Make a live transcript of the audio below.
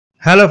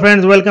Hello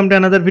friends, welcome to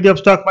another video of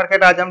stock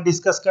market. आज हम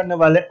discuss करने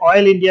वाले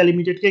ऑयल इंडिया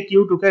लिमिटेड के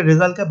Q2 के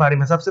रिजल्ट के बारे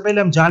में। सबसे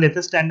पहले हम जान लेते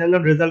हैं स्टैंड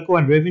अलोन रिजल्ट को।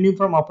 रेवेन्यू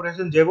फ्रॉम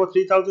ऑपरेशन जो वो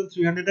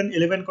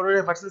 3311 करोड़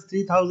है versus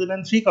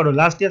 3003 crore.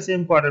 Last year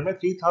same quarter में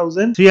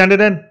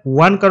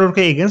 3301 करोड़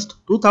के अगेंस्ट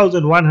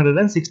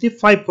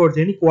 2165 करोड़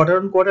थे। यानी quarter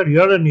on quarter,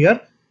 year on year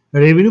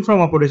revenue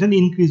from operation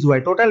increase हुआ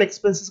है। टोटल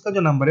एक्सपेंसेस का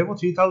जो नंबर है वो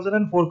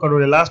 3004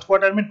 करोड़ है। लास्ट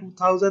क्वार्टर में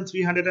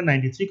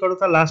 2393 करोड़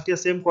था। लास्ट ईयर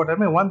सेम क्वार्टर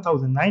में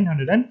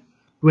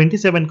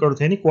 1927 करोड़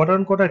थे। यानी quarter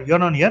on quarter,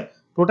 year on year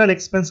total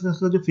expenses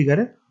का जो फिगर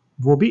है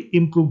वो भी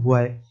इंप्रूव हुआ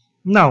है।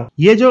 नाउ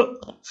ये जो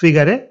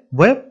फिगर है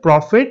वो है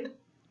प्रॉफिट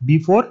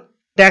बिफोर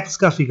टैक्स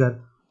का फिगर।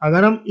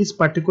 अगर हम इस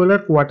पर्टिकुलर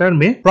क्वार्टर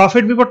में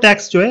प्रॉफिट बिफोर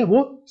टैक्स जो है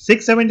वो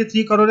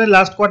 673 करोड़ है।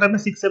 लास्ट क्वार्टर में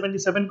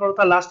 677 करोड़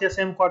था। लास्ट ईयर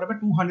सेम क्वार्टर में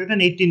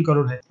 218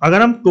 करोड़ है।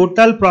 अगर हम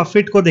टोटल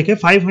प्रॉफिट को देखें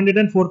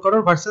 504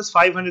 crore versus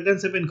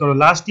 507 crore.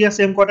 Last year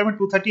same quarter में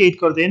 238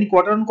 करोड़ थे। यानी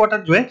क्वार्टर ऑन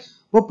क्वार्टर जो है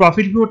वो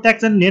profit before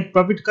tax and net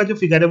profit का जो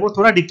फिगर है वो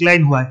थोड़ा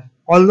डिक्लाइन हुआ है।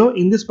 Although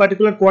in this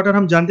particular quarter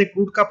हम जानते हैं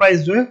क्रूड का प्राइस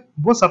जो है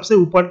वो सबसे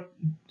ऊपर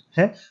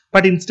है,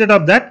 but instead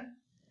of that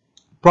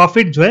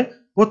profit जो है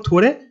वो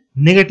थोड़े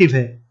नेगेटिव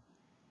है।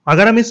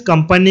 अगर हम इस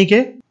कंपनी के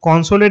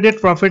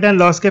कंसोलिडेटेड प्रॉफिट एंड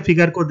लॉस के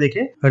फिगर को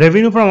देखें,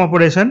 revenue from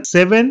operation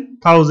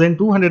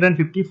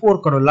 7254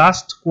 crore.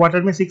 Last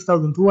quarter में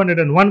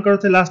 6201 करोड़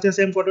थे। लास्ट ईयर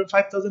सेम क्वार्टर में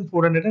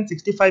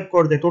 5465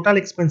 करोड़ थे। Total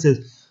expenses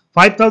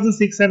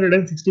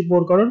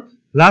 5664 crore.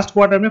 Last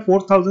quarter में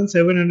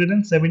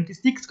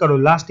 4776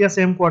 crore. Last year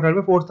same quarter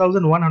में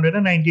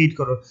 4198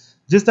 करोड़।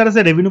 जिस तरह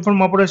से रेवेन्यू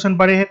फ्रॉम ऑपरेशन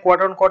बढ़े हैं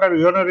quarter on quarter,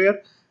 year on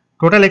year,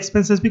 total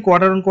expenses भी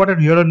quarter on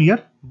quarter, year on year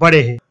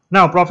बढ़े हैं।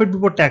 Now profit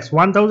before tax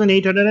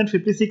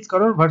 1856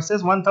 crore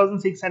versus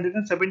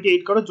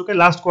 1678 crore, जो कि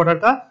लास्ट क्वार्टर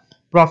का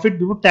प्रॉफिट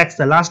बिफोर टैक्स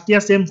था। लास्ट ईयर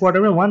सेम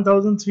क्वार्टर में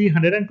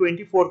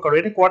 1324 करोड़।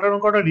 यानी quarter on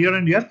quarter, year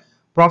on year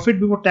profit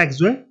before tax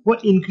जो है वो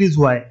इंक्रीज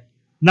हुआ है।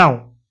 नाउ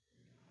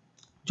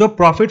जो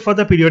प्रॉफिट फॉर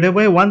द पीरियड है वो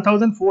है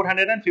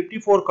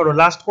 1454 करोड़।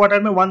 लास्ट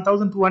क्वार्टर में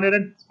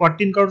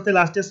 1214 करोड़ थे।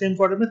 लास्ट ईयर सेम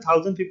क्वार्टर में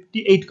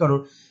 1058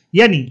 करोड़।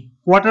 यानी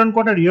quarter on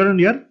quarter, year on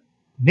year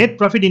net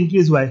profit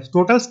increase हुआ है।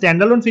 टोटल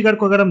स्टैंड अलोन फिगर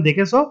को अगर हम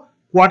देखें तो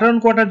क्वार्टर ऑन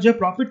क्वार्टर जो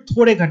प्रॉफिट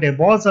थोड़े घटे,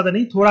 बहुत ज्यादा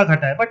नहीं, थोड़ा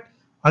घटा है। बट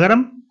अगर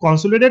हम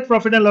कंसोलिडेटेड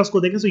प्रॉफिट एंड लॉस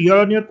को देखें तो year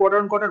on year, quarter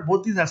on quarter,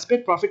 both this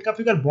aspect profit का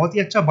फिगर बहुत ही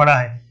अच्छा बढ़ा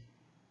है।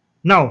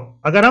 नाउ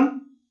अगर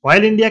हम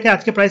ऑयल इंडिया के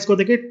आज के प्राइस को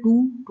देखें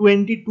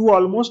 222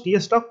 ऑलमोस्ट ये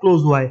स्टॉक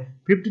क्लोज हुआ है।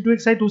 52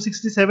 एक साइड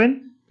 267,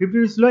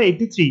 52 लो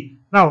 83।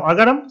 नाउ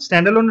अगर हम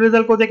स्टैंड अलोन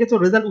रिजल्ट को देखें तो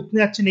रिजल्ट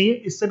उतने अच्छे नहीं है,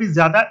 इससे भी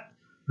ज्यादा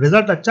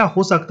रिजल्ट अच्छा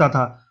हो सकता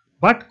था।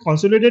 But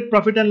consolidated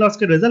profit and loss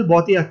के रिजल्ट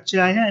बहुत ही अच्छे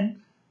आए हैं एंड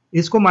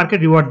इसको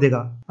मार्केट रिवॉर्ड देगा।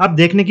 अब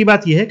देखने की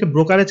बात यह है कि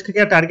ब्रोकरेज का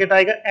क्या टारगेट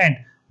आएगा एंड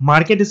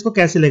मार्केट इसको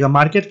कैसे लेगा।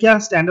 मार्केट क्या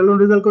स्टैंड अलोन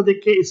रिजल्ट को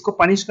देख के इसको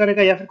पनिश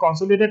करेगा या फिर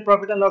कंसोलिडेटेड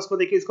प्रॉफिट एंड लॉस को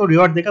देख के इसको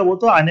रिवॉर्ड देगा, वो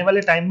तो आने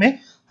वाले टाइम में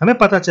हमें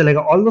पता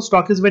चलेगा। All the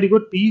stock is very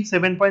good, P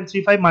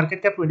 7.35,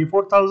 market cap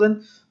 24,000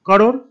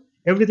 crore.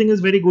 Everything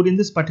is very good in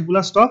this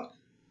particular stock.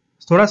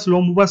 थोड़ा स्लो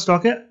मूवर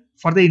स्टॉक है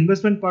for the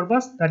investment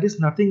purpose, that is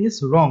nothing is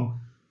wrong.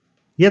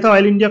 ये था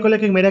ऑयल इंडिया को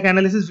लेकर मेरा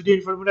analysis. Video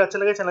informative अच्छा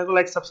लगा, channel को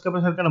लाइक,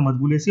 सब्सक्राइब करना मत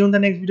भूलिए। सी you in the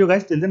next video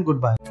guys, till then good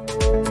bye.